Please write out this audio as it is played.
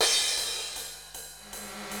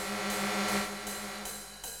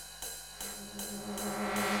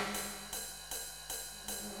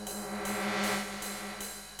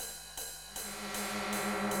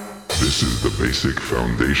This is the basic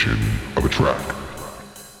foundation of a track.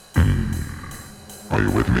 Are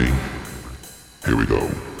you with me? Here we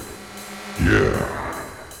go. Yeah,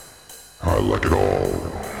 I like it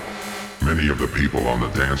all. Many of the people on the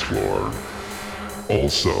dance floor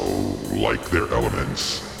also like their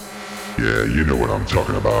elements. Yeah, you know what I'm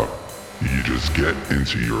talking about. You just get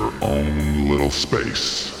into your own little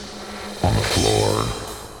space. On the floor,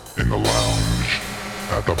 in the lounge,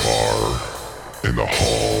 at the bar, in the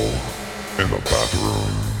hall, in the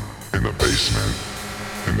bathroom, in the basement,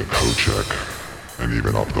 in the co-check, and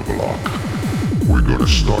even up the block. We're gonna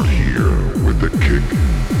start here with the kick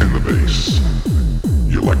and the bass.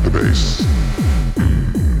 You like the bass?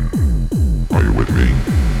 Are you with me?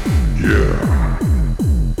 Yeah.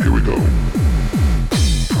 Here we go.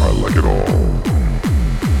 I like it all.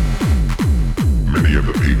 Many of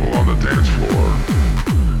the people on the dance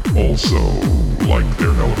floor also like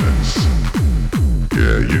their elements.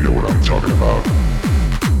 Yeah, you know what I'm talking about.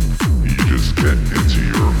 You just get into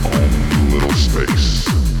your own little space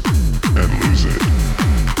and lose it.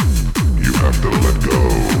 You have to let go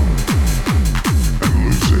and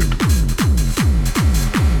lose it.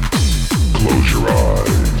 Close your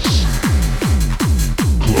eyes.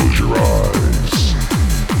 Close your eyes.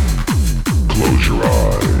 Close your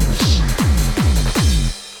eyes.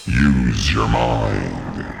 Use your mind.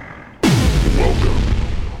 Welcome.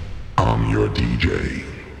 I'm your DJ,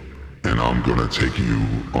 and I'm gonna take you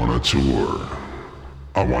on a tour.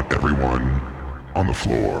 I want everyone on the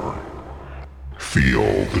floor.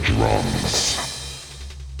 Feel the drums.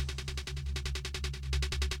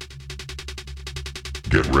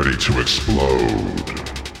 Get ready to explode.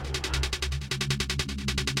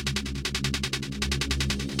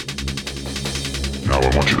 Now I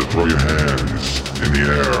want you to throw your hands in the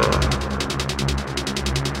air.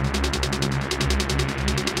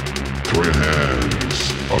 Throw your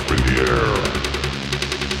hands up in the air.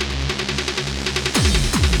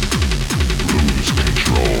 Lose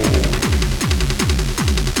control.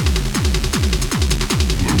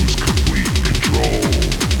 Lose complete control.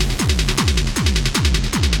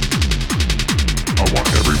 I want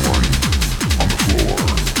everyone on the floor.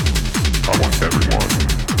 I want everyone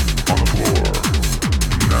on the floor.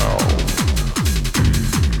 Now.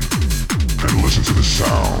 And listen to the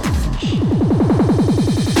sounds.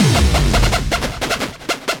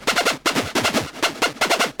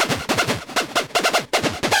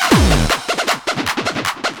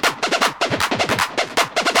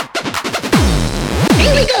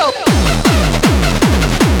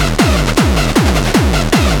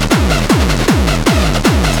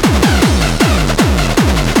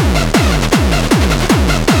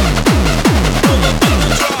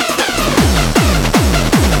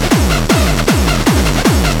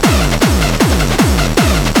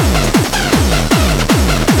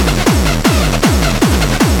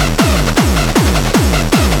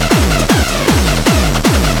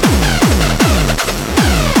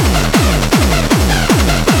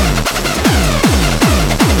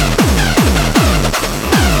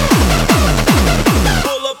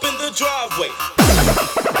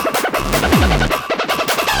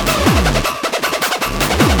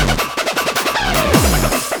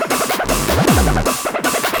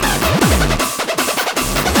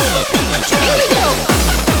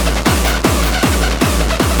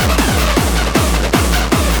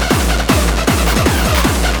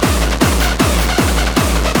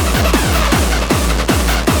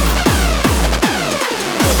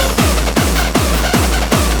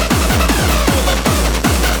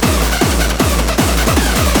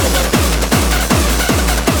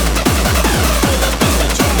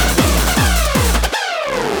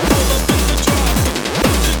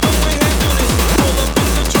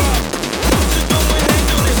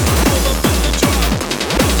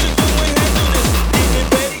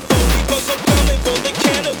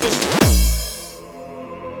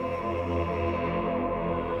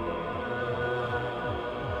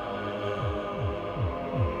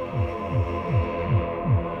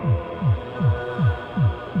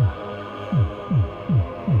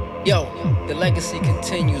 Yo, the legacy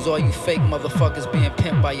continues. All you fake motherfuckers being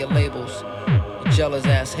pimped by your labels. You jealous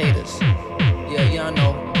ass haters. Yeah, y'all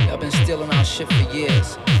know. Y'all been stealing our shit for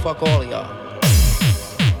years. Fuck all of y'all.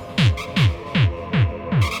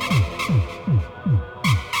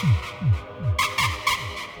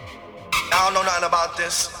 I don't know nothing about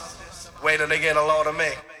this. Wait till they get a load of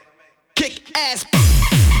me. Kick ass.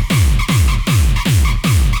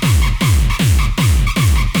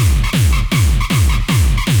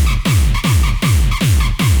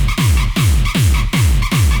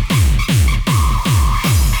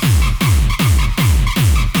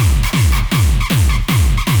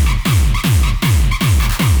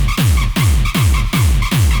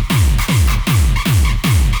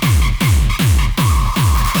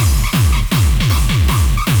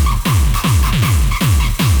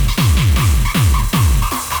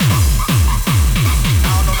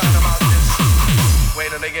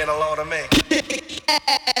 till they get a load of me.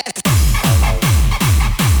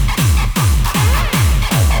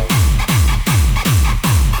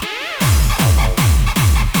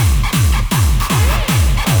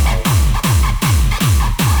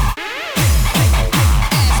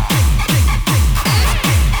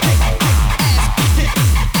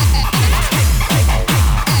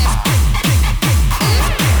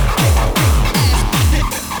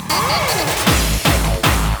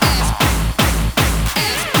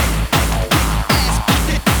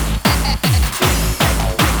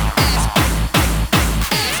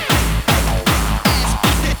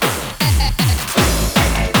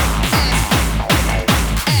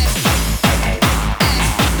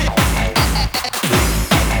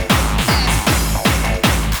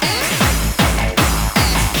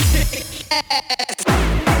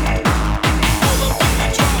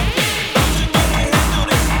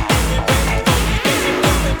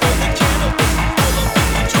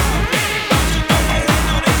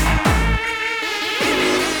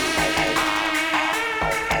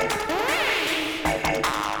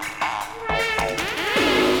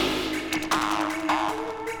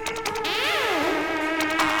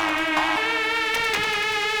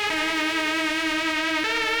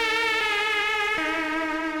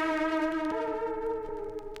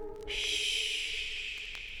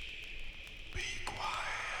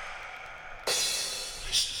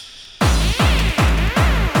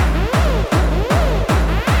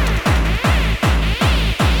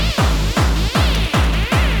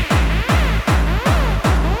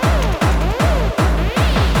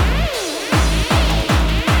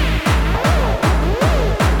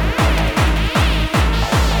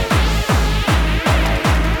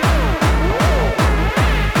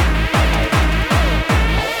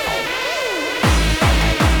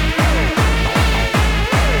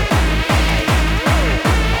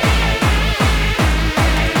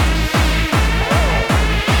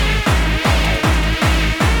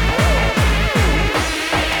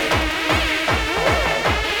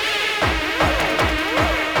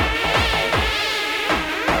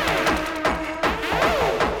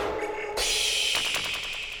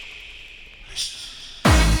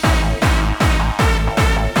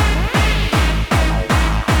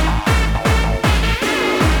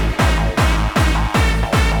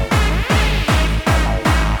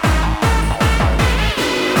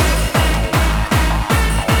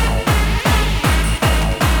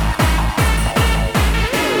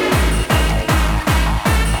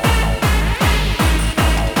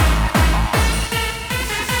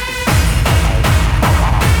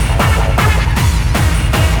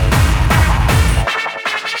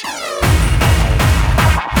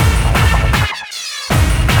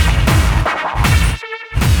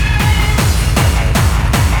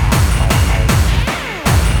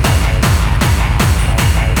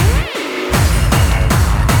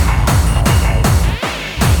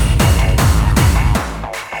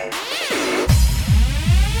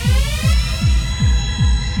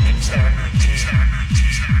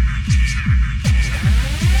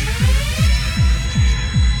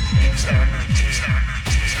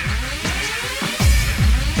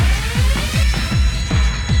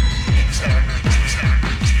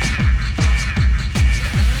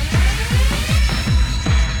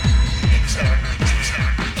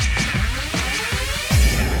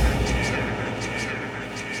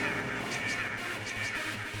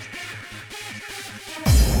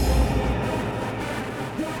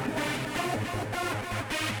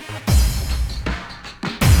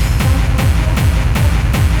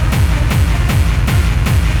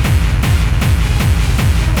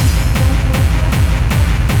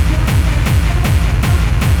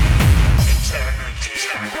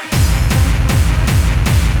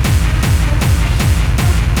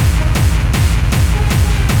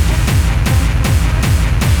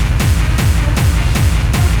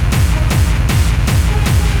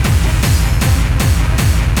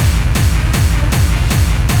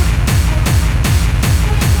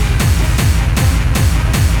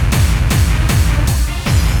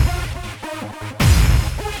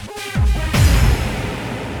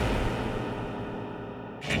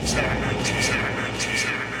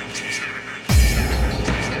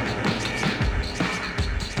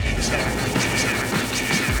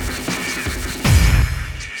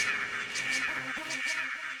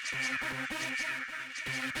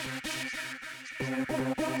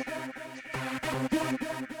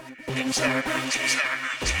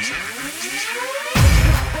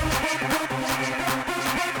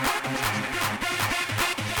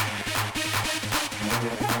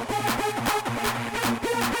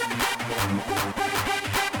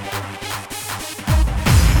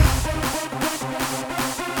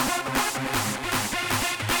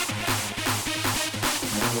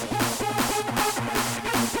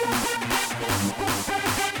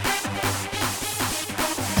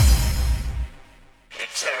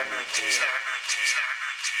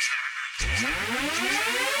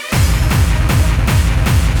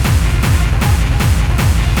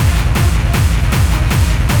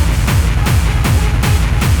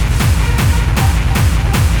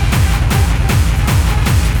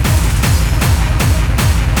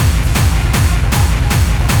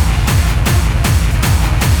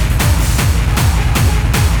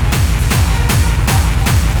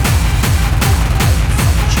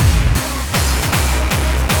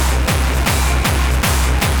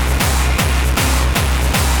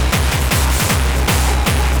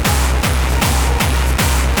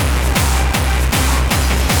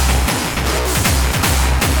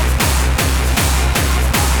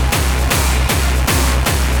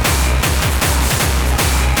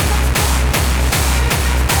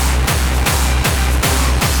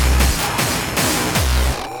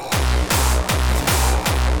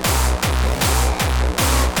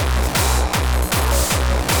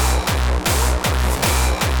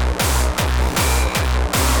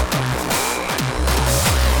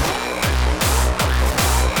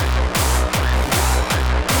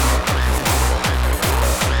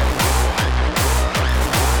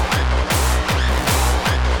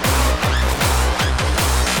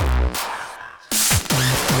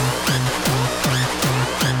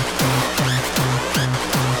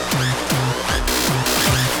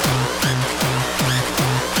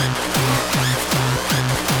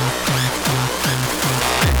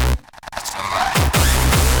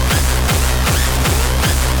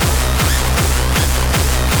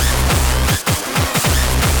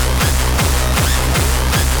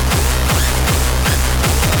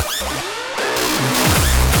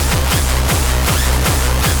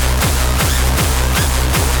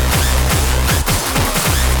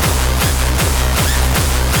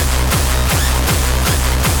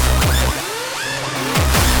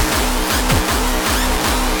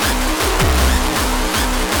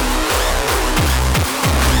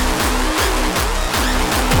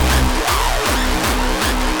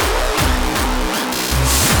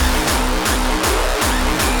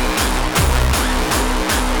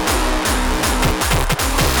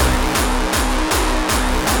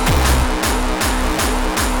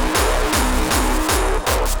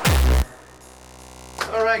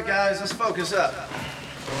 right, guys, let's focus up.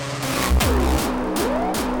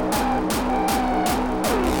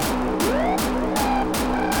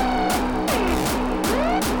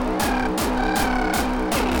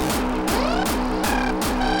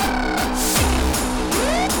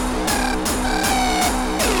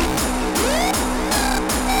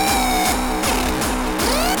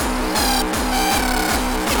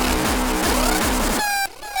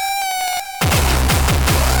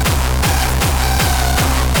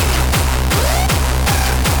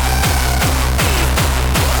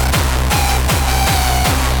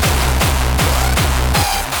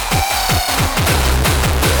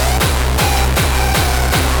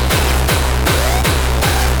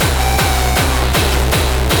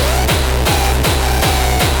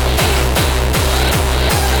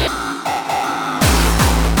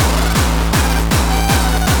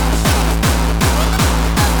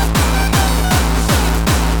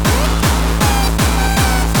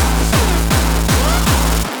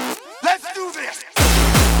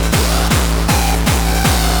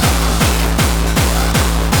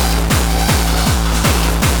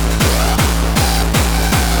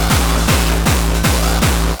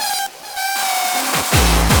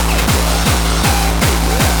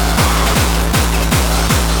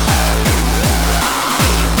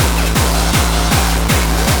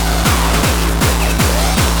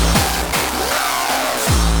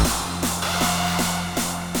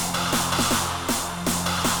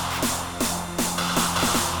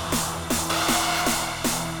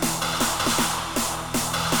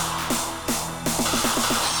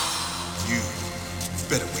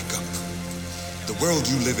 The world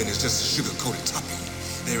you live in is just a sugar-coated topping.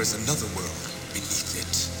 There is another world beneath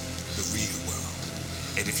it, the real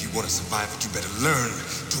world. And if you want to survive it, you better learn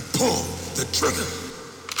to pull the trigger.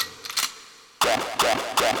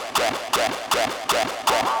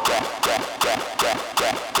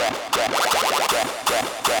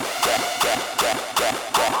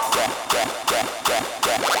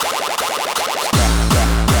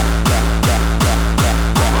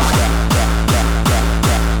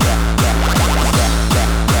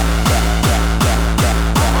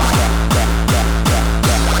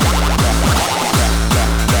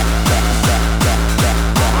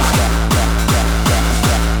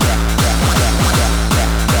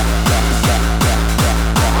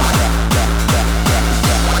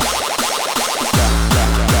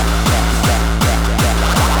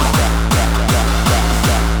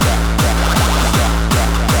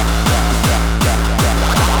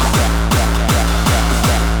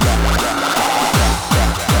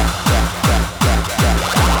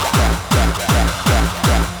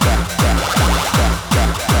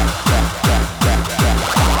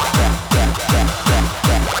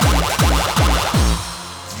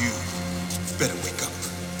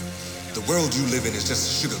 world you live in is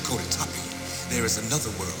just a sugar-coated topping, there is another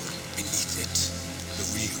world beneath it, the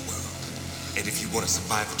real world. And if you want to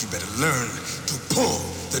survive it, you better learn to pull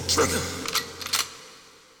the trigger.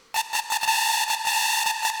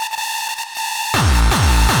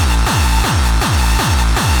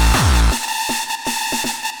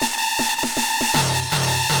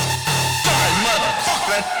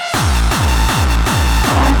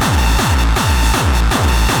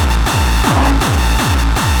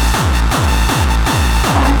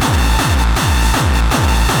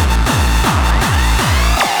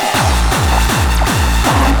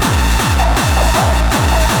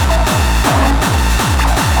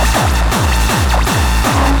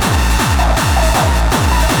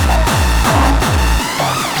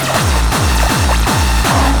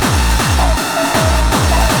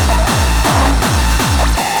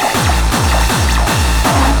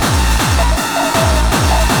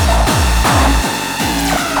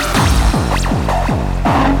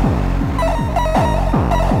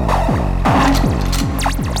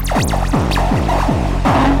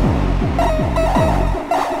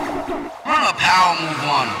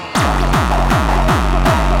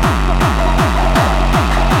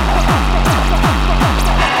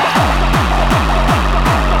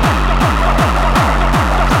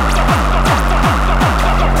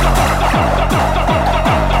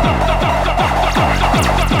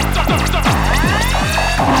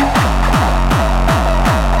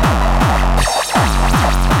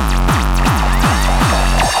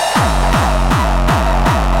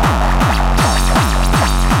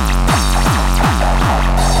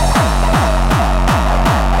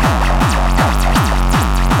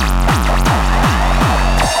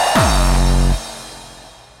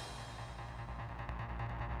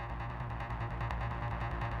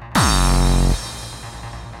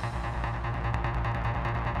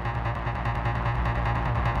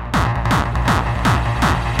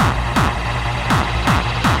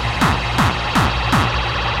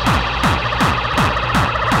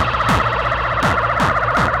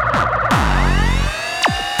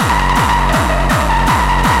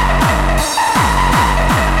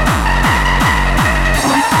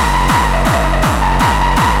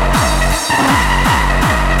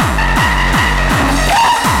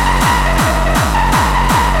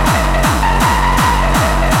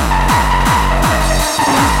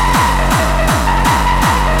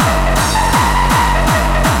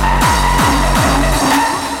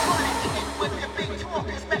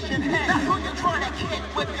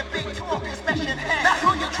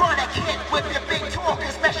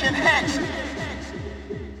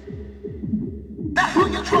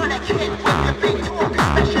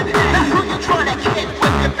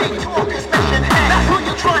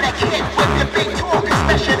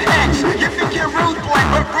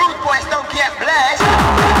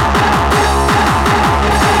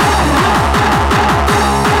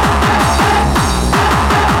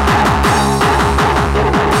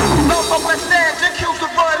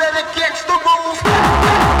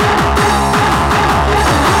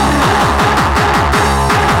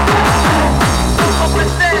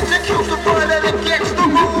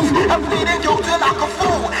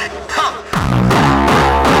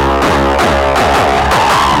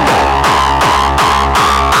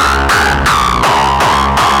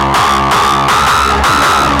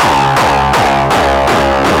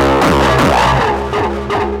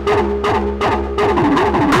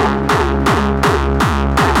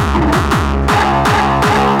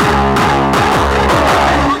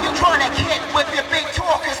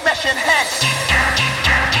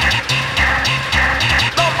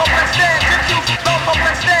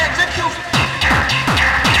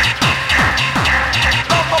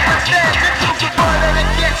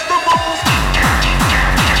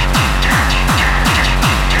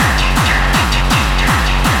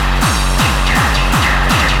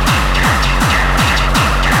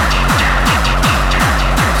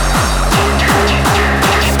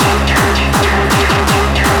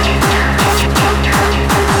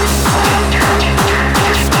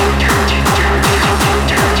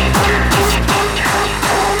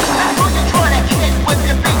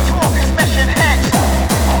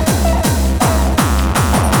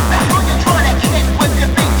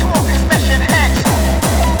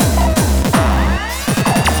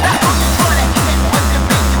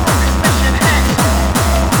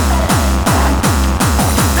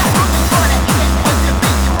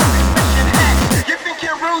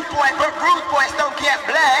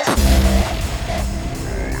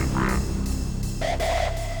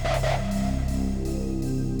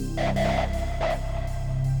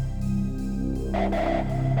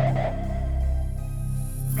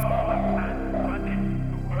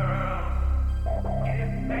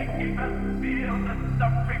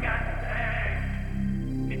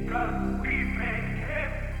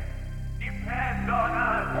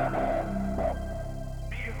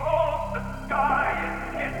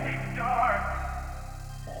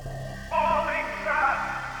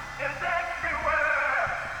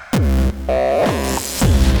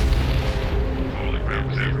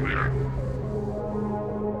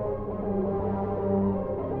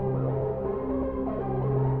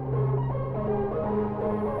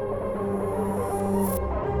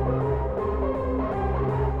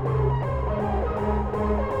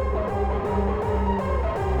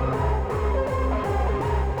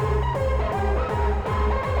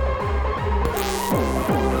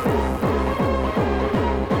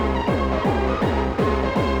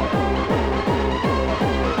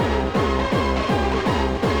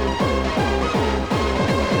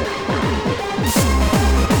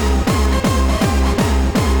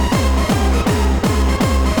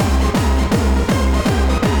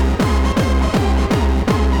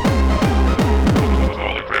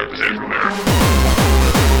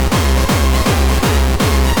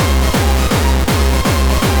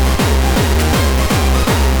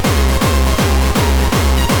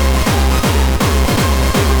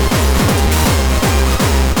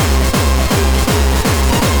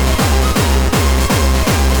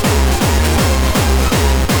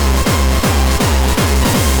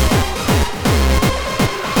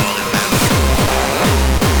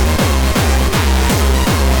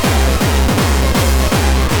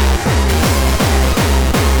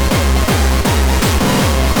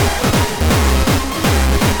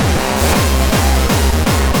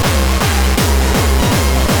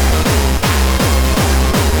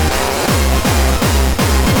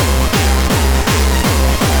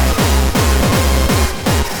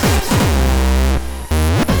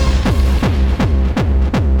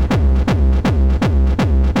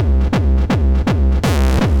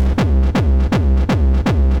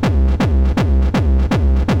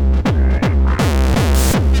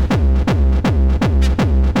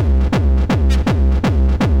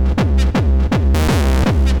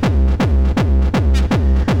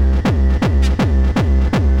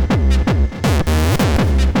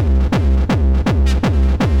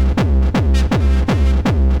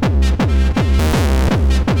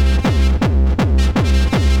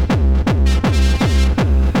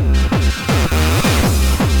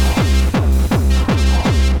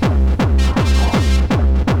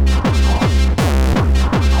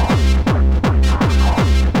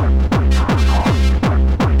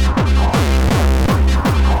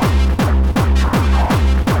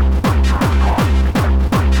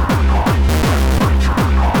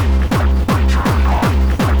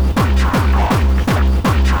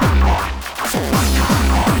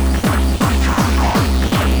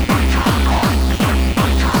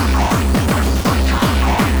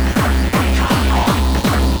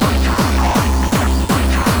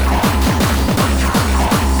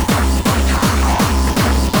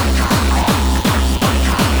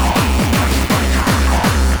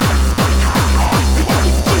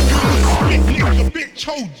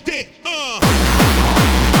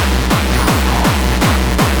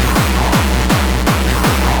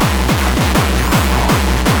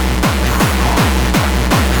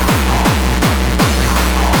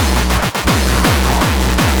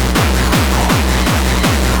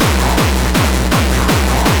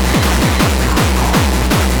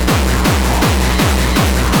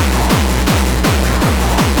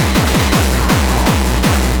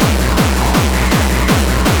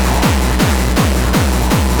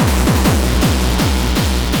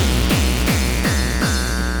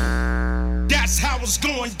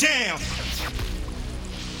 down.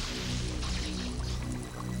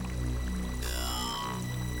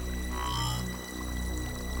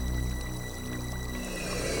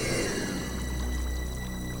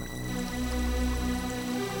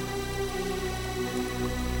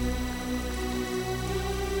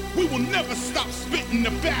 We will never stop spitting the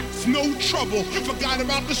facts, no trouble. You forgot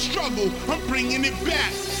about the struggle, I'm bringing it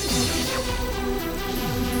back.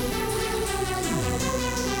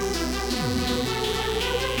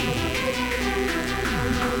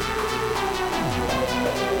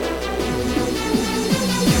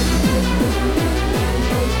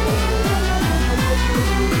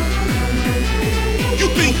 You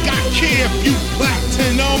think I care if you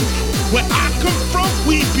platinum? Where I come from,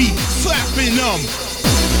 we be slapping them.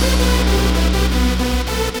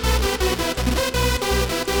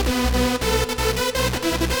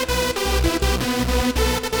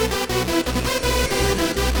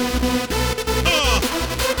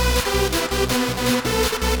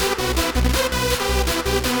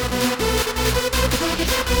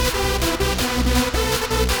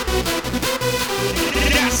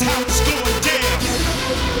 That's how it's going down.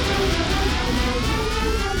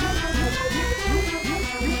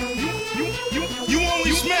 You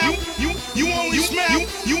only smile. You only smile.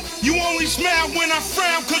 You only smile when I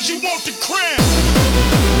frown, 'cause you want the crown.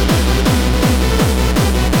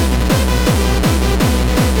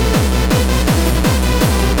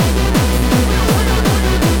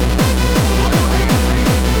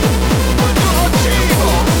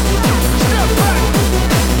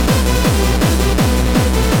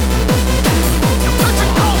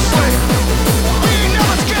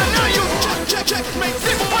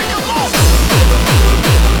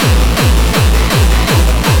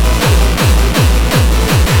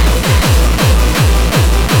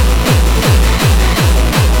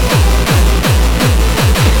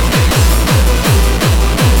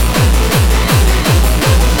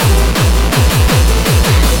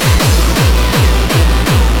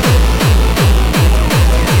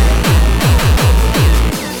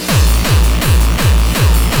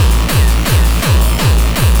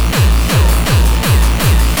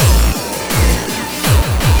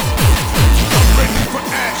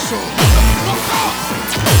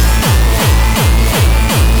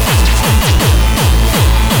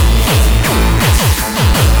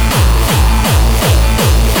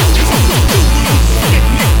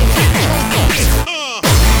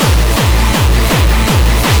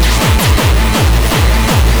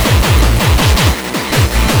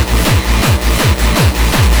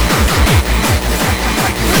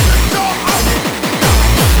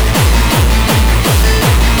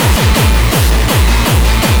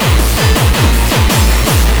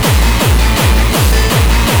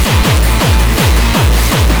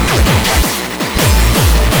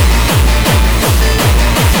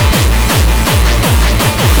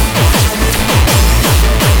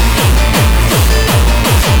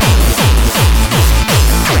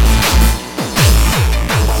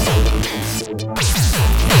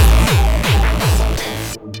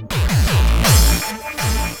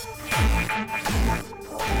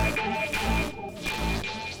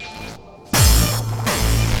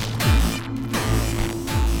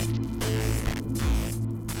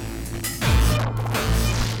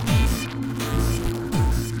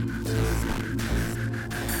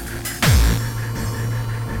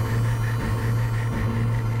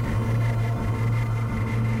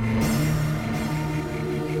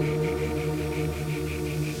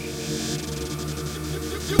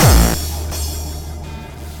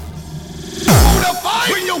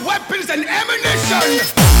 Bring your weapons and ammunition!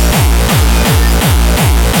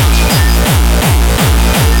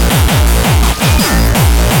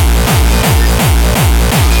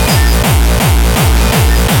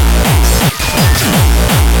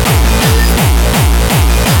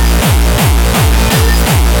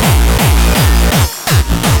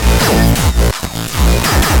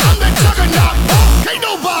 I'm the juggernaut, can't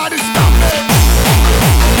nobody stop me!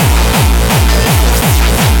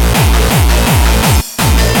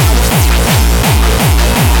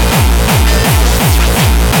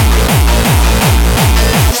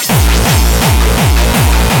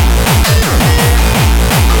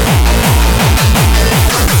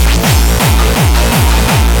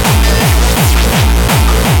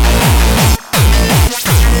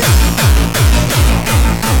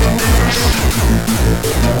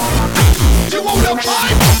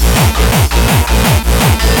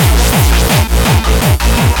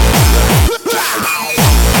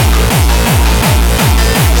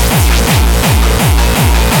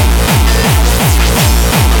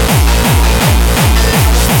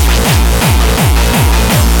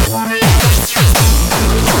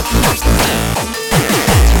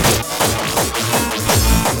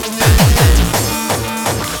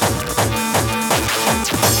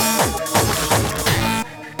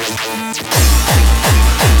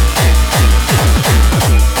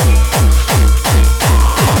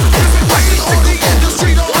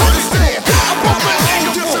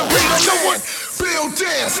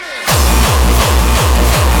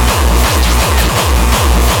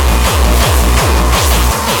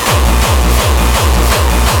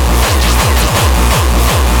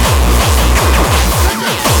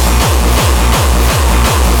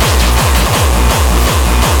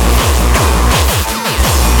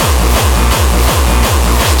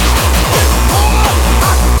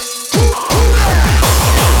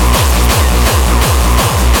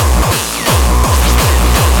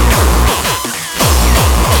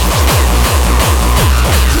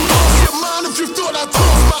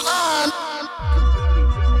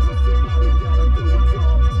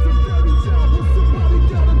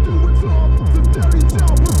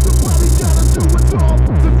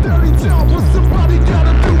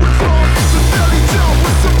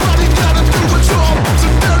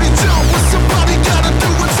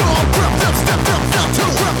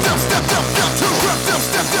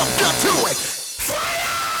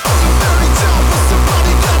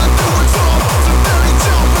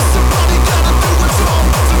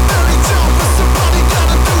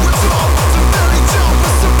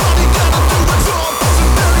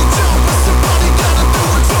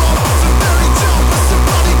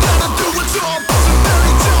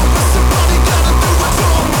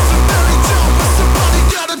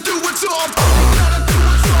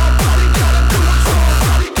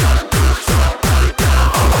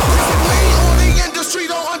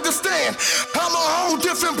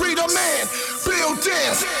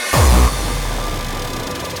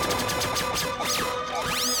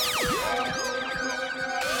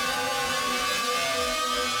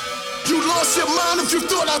 You lost your mind if you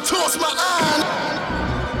thought I tossed my iron.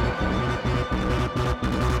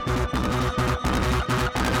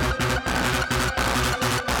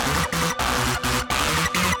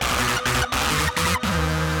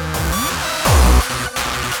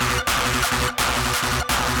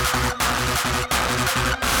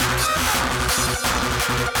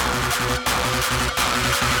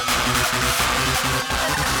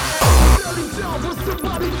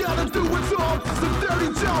 Somebody gotta do it all. It's a dirty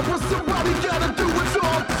job. What somebody gotta do it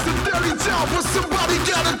all. It's a dirty job. What somebody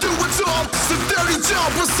gotta do it all. It's a dirty job.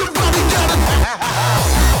 What somebody gotta.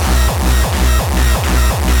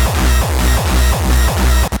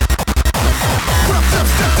 Wrapped up,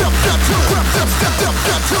 stepped up, got to it. Wrapped up, stepped up,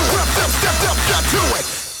 got to it. Wrapped up, stepped up, got to it.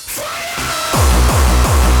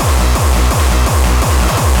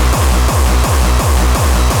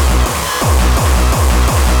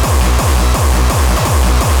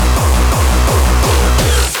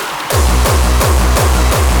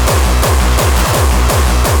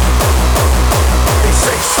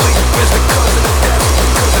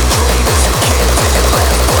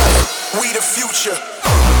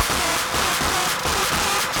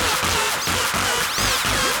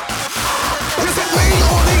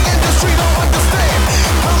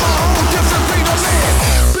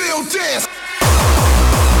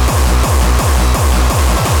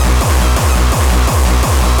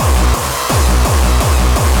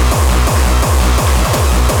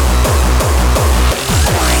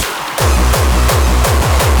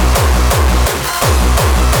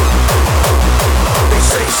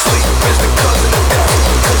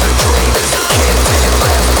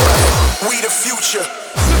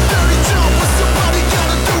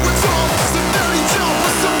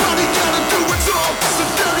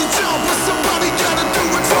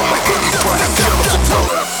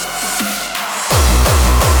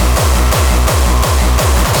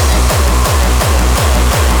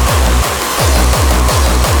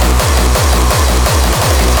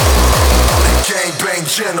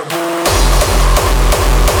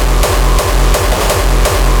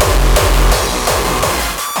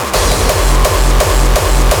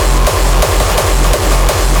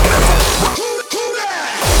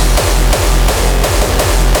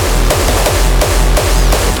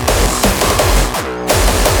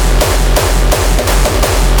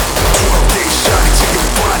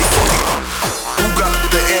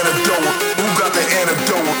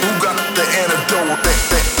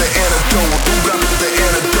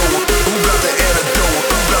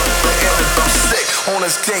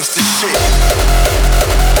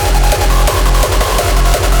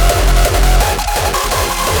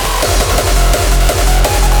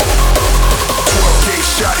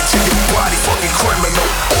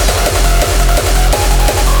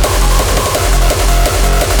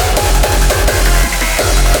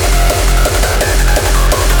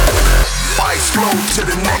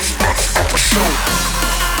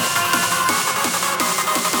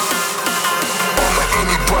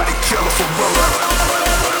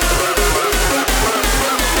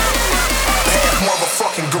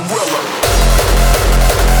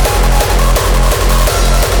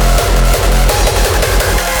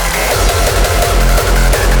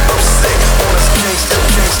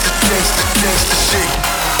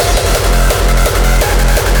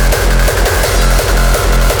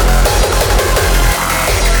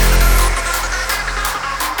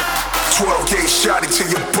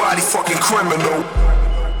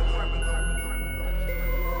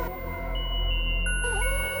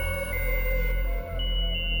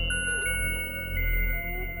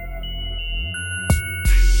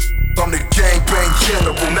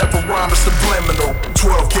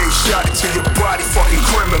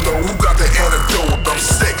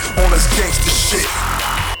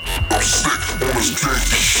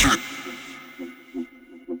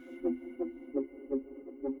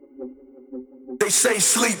 Say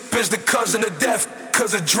sleep is the cousin of death,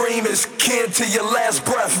 'cause a dream is kin to your last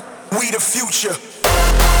breath. We the future.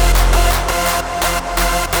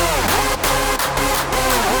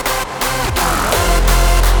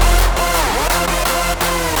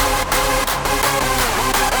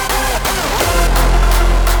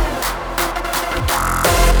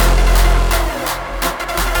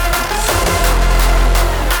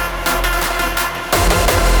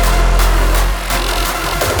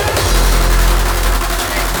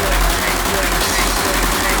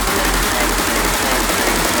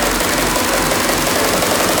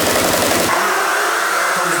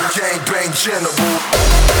 General.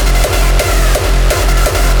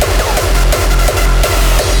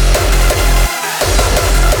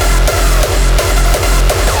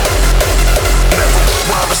 Never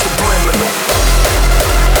rhyme subliminal.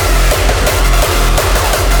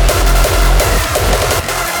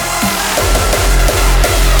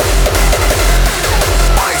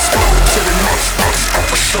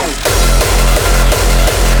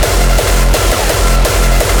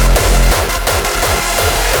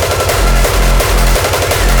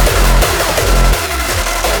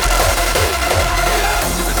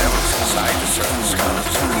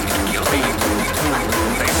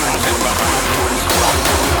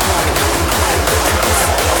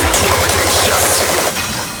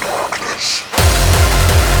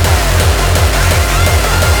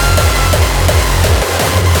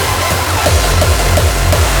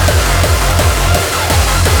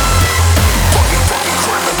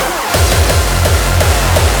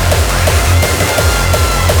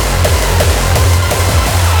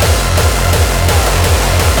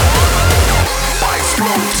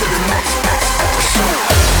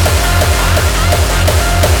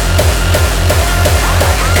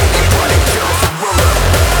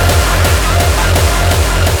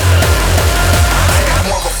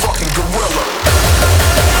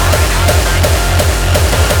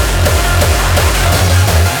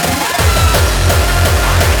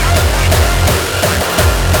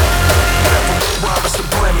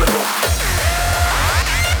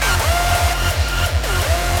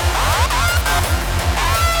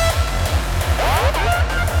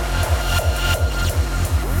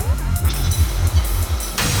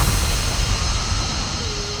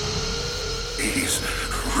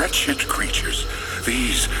 wretched creatures,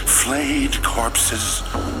 these flayed corpses,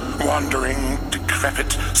 wandering,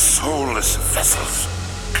 decrepit, soulless vessels,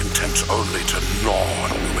 content only to gnaw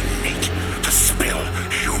on human meat, to spill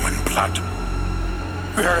human blood.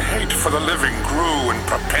 Their hate for the living grew in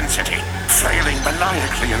propensity, flailing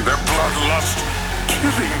maniacally in their bloodlust,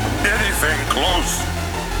 killing anything close.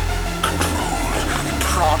 Controlled,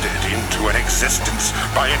 prodded into an existence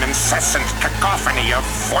by an incessant cacophony of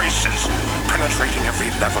voices, penetrating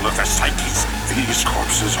every level of their psyches, these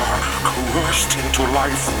corpses are coerced into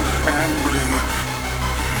life, ambling,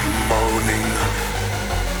 moaning,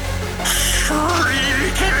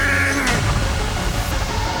 shrieking.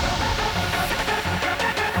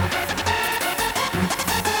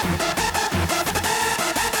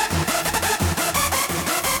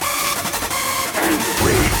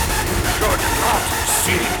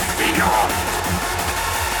 See beyond.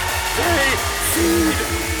 They feed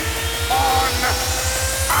on us,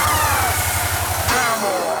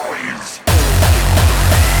 animals.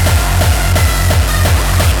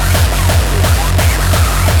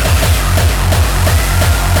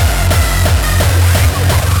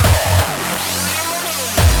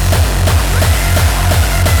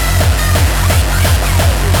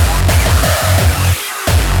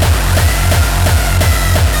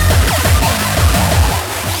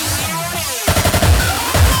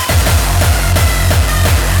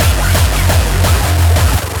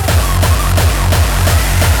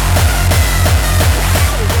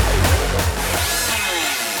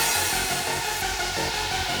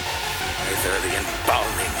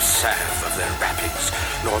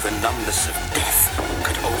 Numbness of death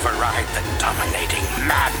could override the dominating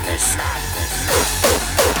madness.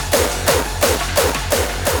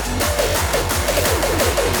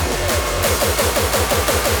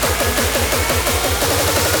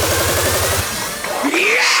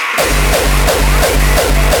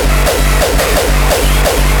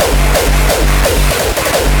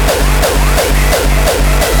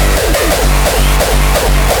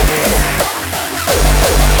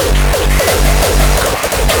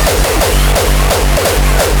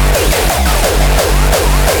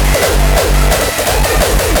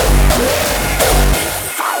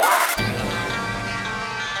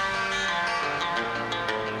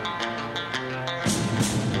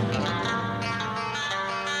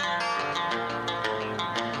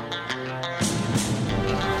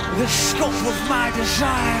 The scope of my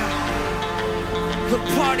desire. The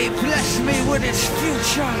party blessed me with its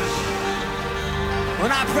future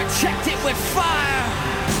when I protect it with fire.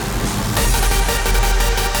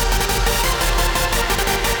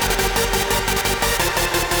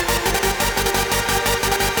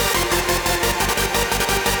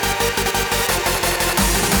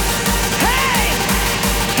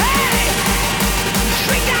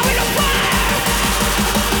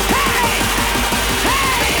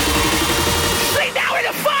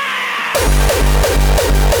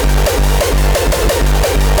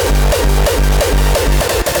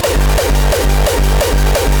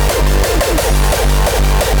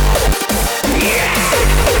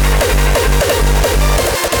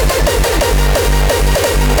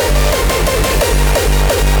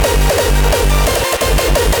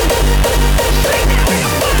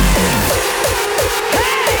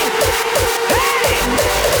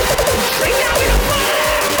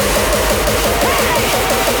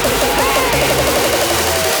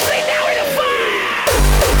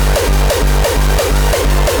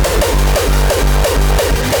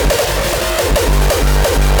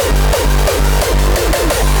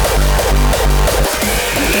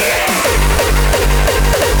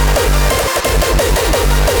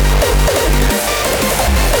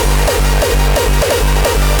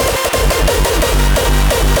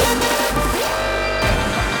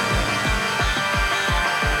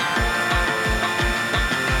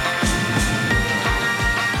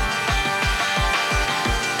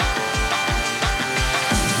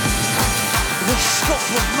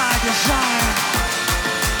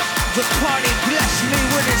 The party blessed me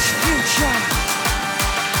with its future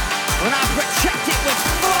when I protect it with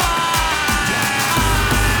fire.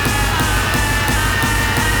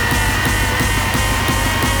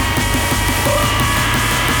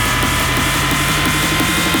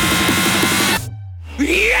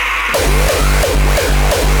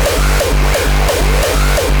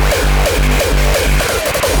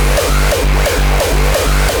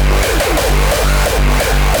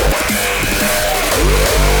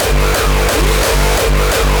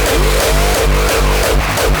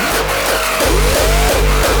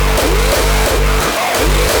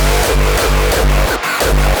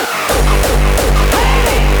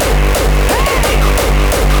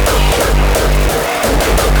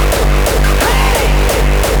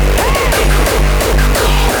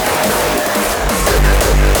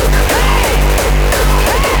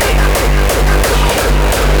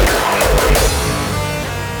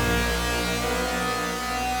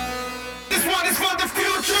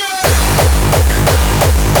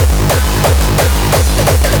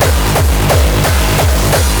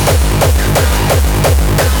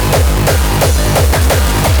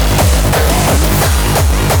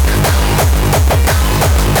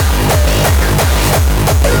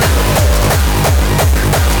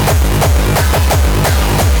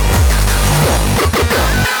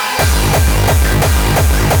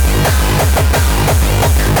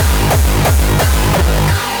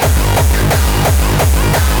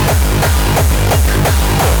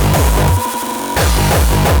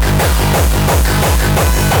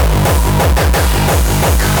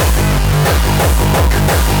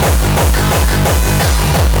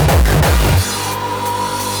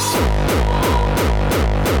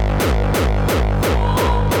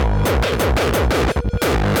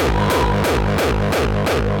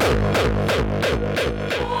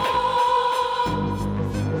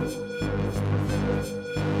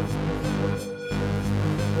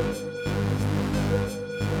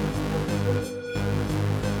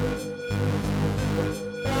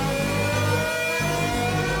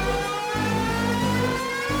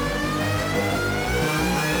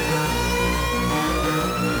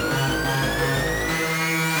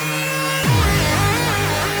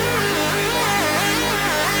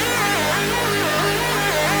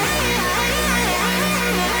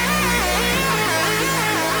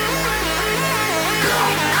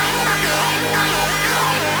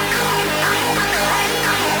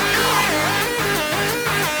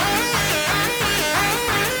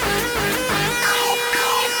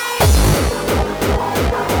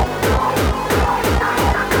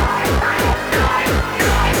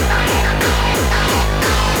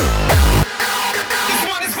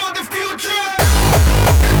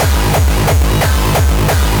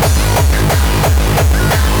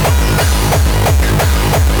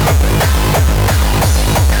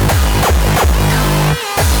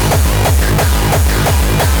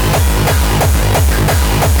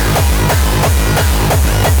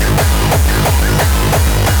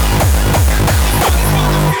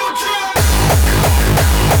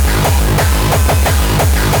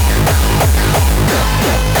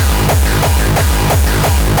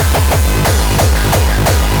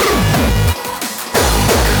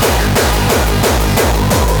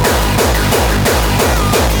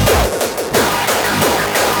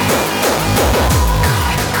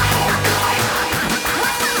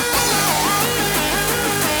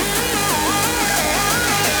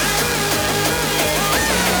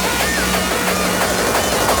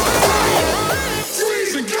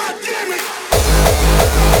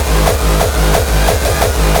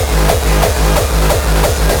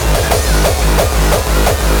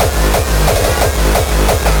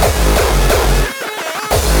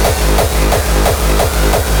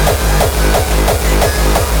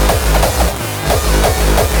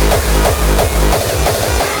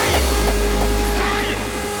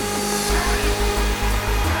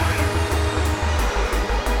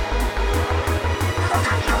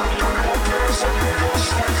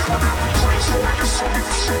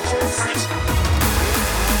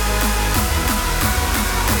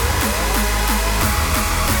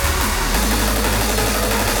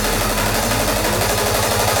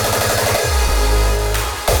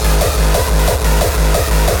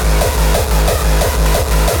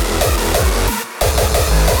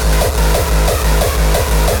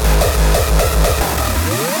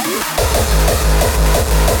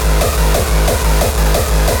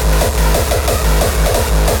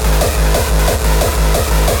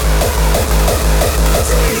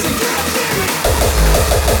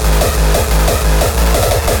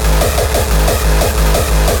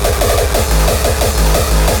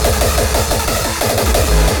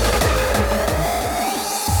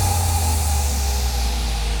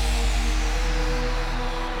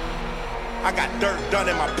 I got dirt done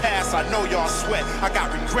in my past, I know y'all sweat. I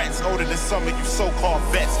got regrets older than some of you so-called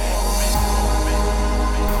vets.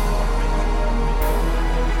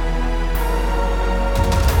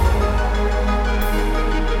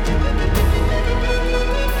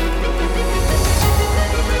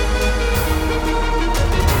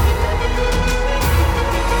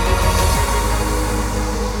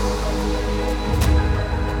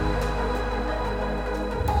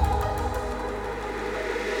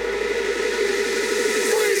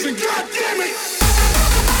 God damn it!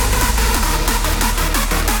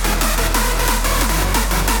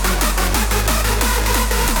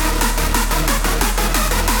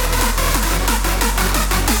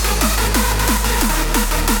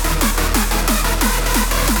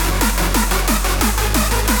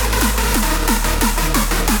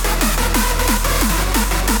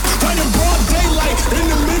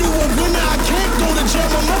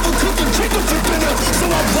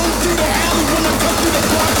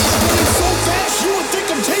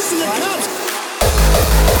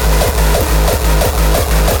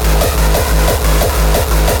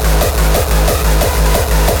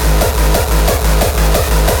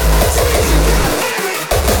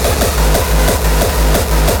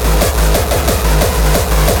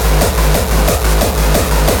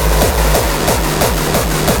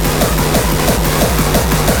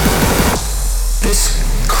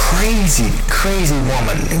 Crazy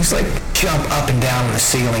woman. It was like jump up and down on the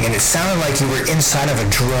ceiling, and it sounded like you were inside of a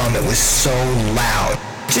drum. It was so loud.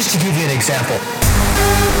 Just to give you an example.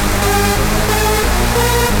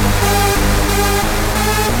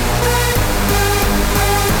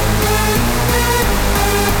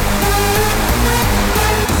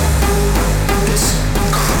 This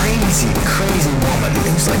crazy woman.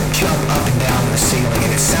 It was like jump up and down on the ceiling,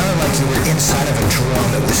 and it sounded like you were inside of a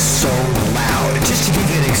drum. It was so loud. Just to give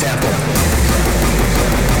you an example.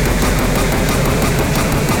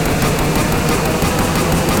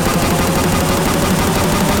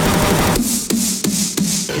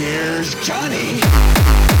 Here's Johnny.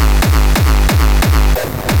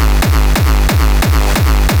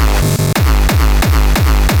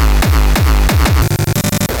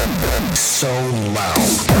 So loud.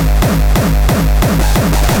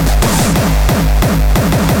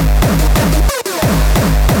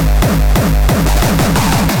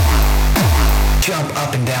 Jump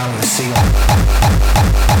up and down on the ceiling.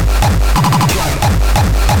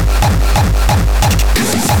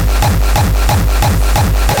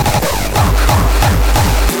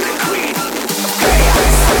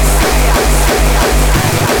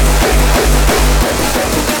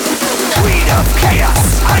 Queen of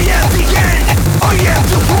chaos, I am the end. I am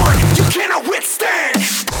the one you cannot withstand.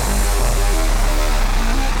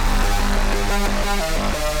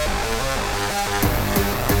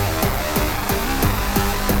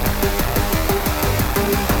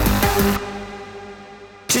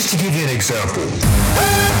 Just to give you an example.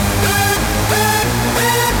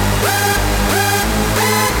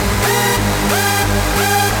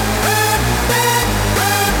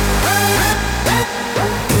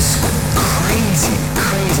 This crazy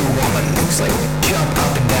woman. It was like jump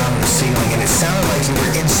up and down on the ceiling, and it sounded like you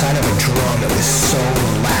were inside of a drum. It was so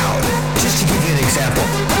loud. Just to give you an example.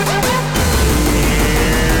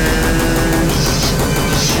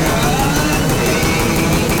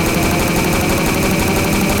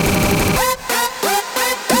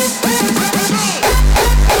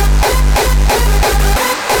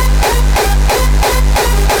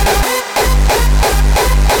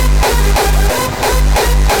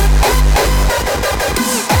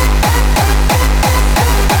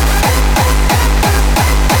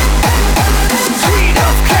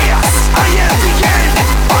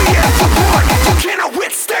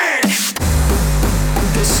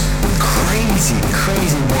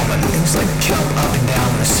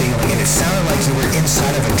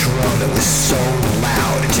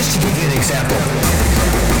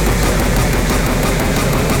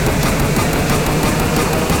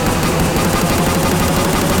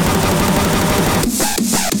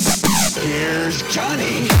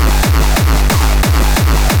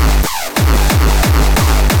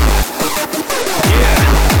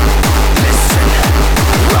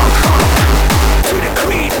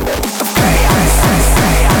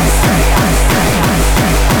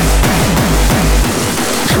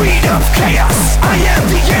 of chaos, I am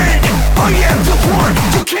the end. I am the one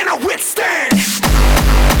you cannot withstand.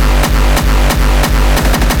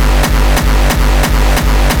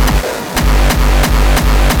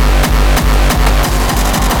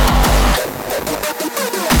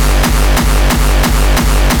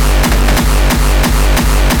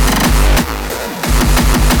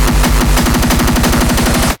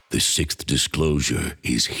 The sixth disclosure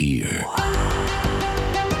is here.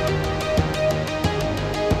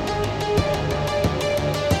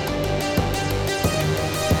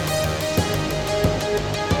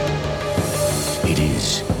 It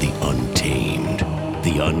is the untamed,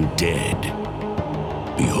 the undead.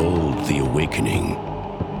 Behold the awakening,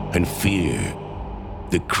 and fear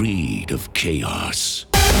the creed of chaos.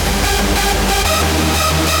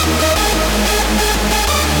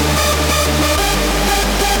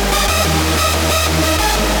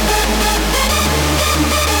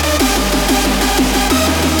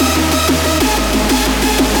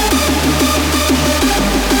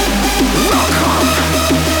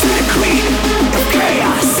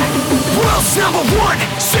 Number one,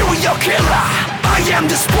 serial killer. I am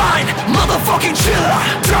the spine, motherfucking chiller.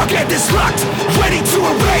 Target is locked, ready to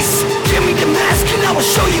erase. Give me the mask and I will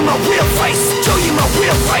show you my real face. Show you my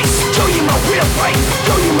real face. Show you my real face.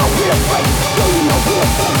 Show you my real face. Show you my real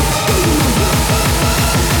face.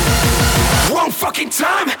 Wrong fucking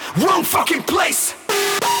time, wrong fucking place.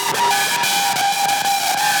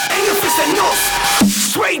 And your fist and nose,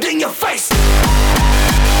 straight in your face.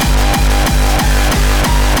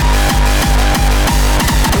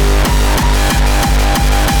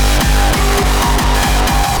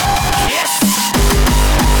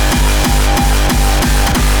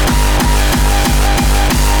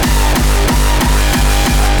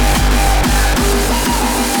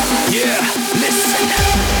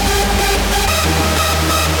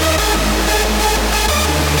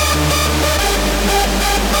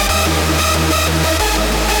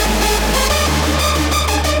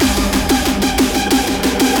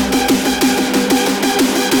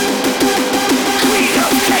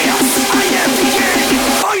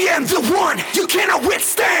 You cannot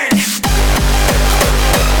withstand.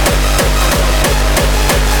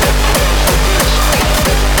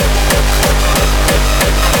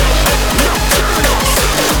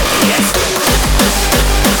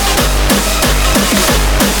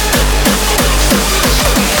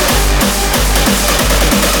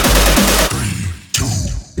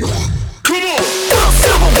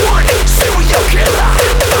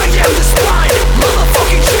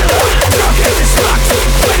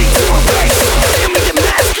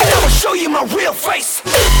 Real face.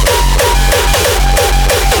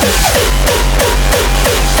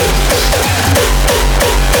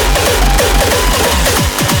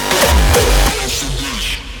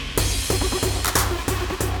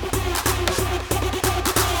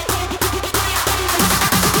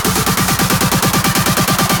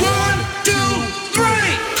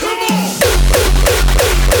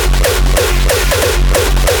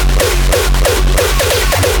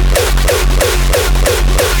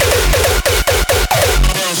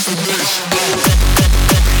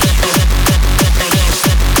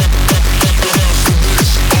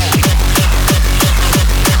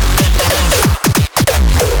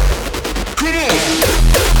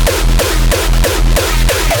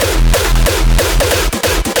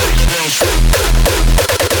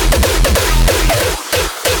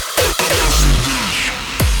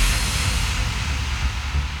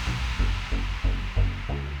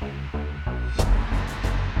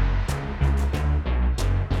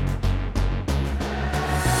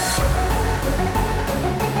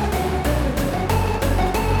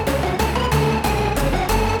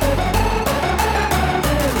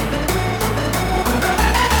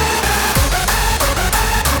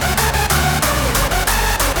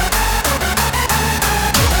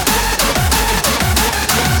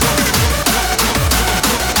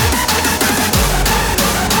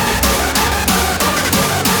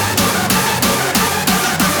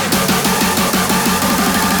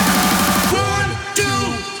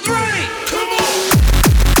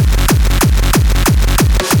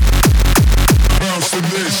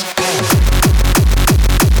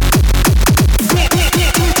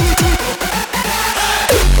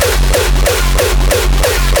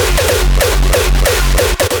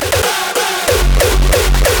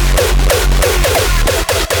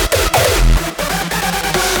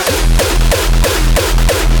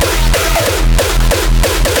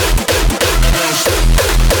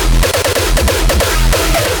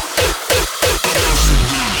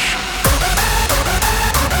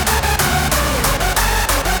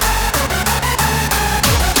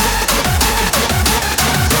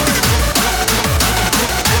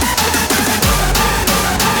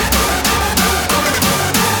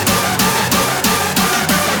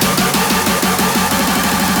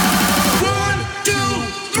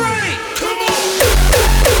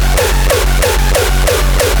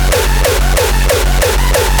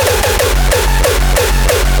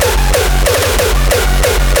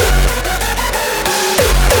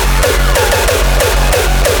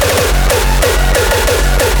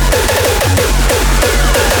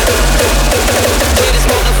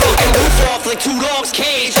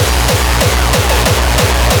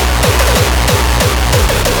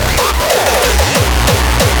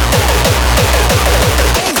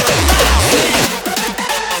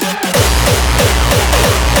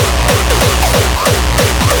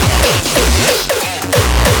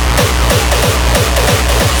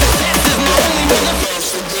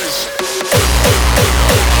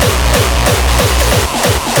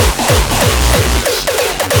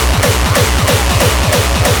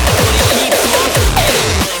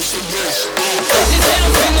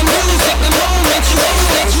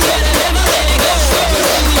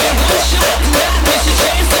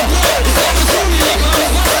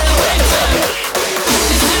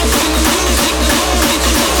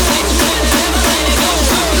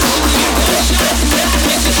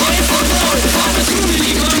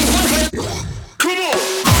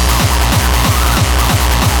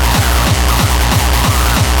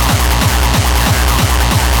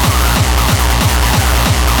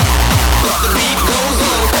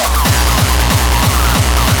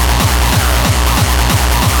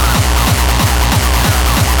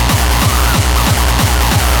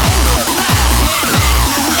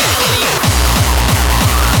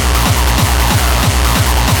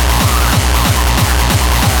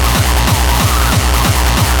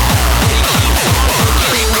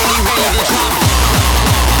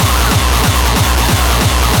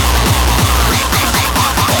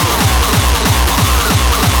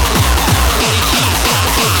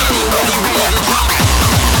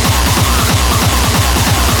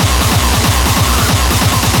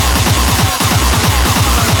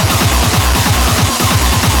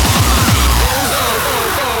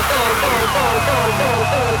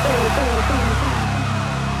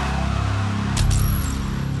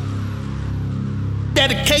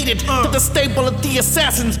 the stable of the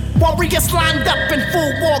assassins. Warriors lined up in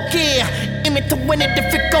full war gear, aiming to win it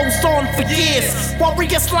if it goes on for years.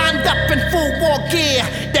 Warriors lined up in full war gear,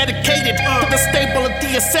 dedicated to the stable of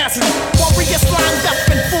the assassins. Warriors lined up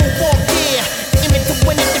in full war gear, aiming to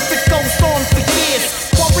win it if it goes on for years.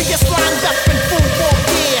 Warriors lined up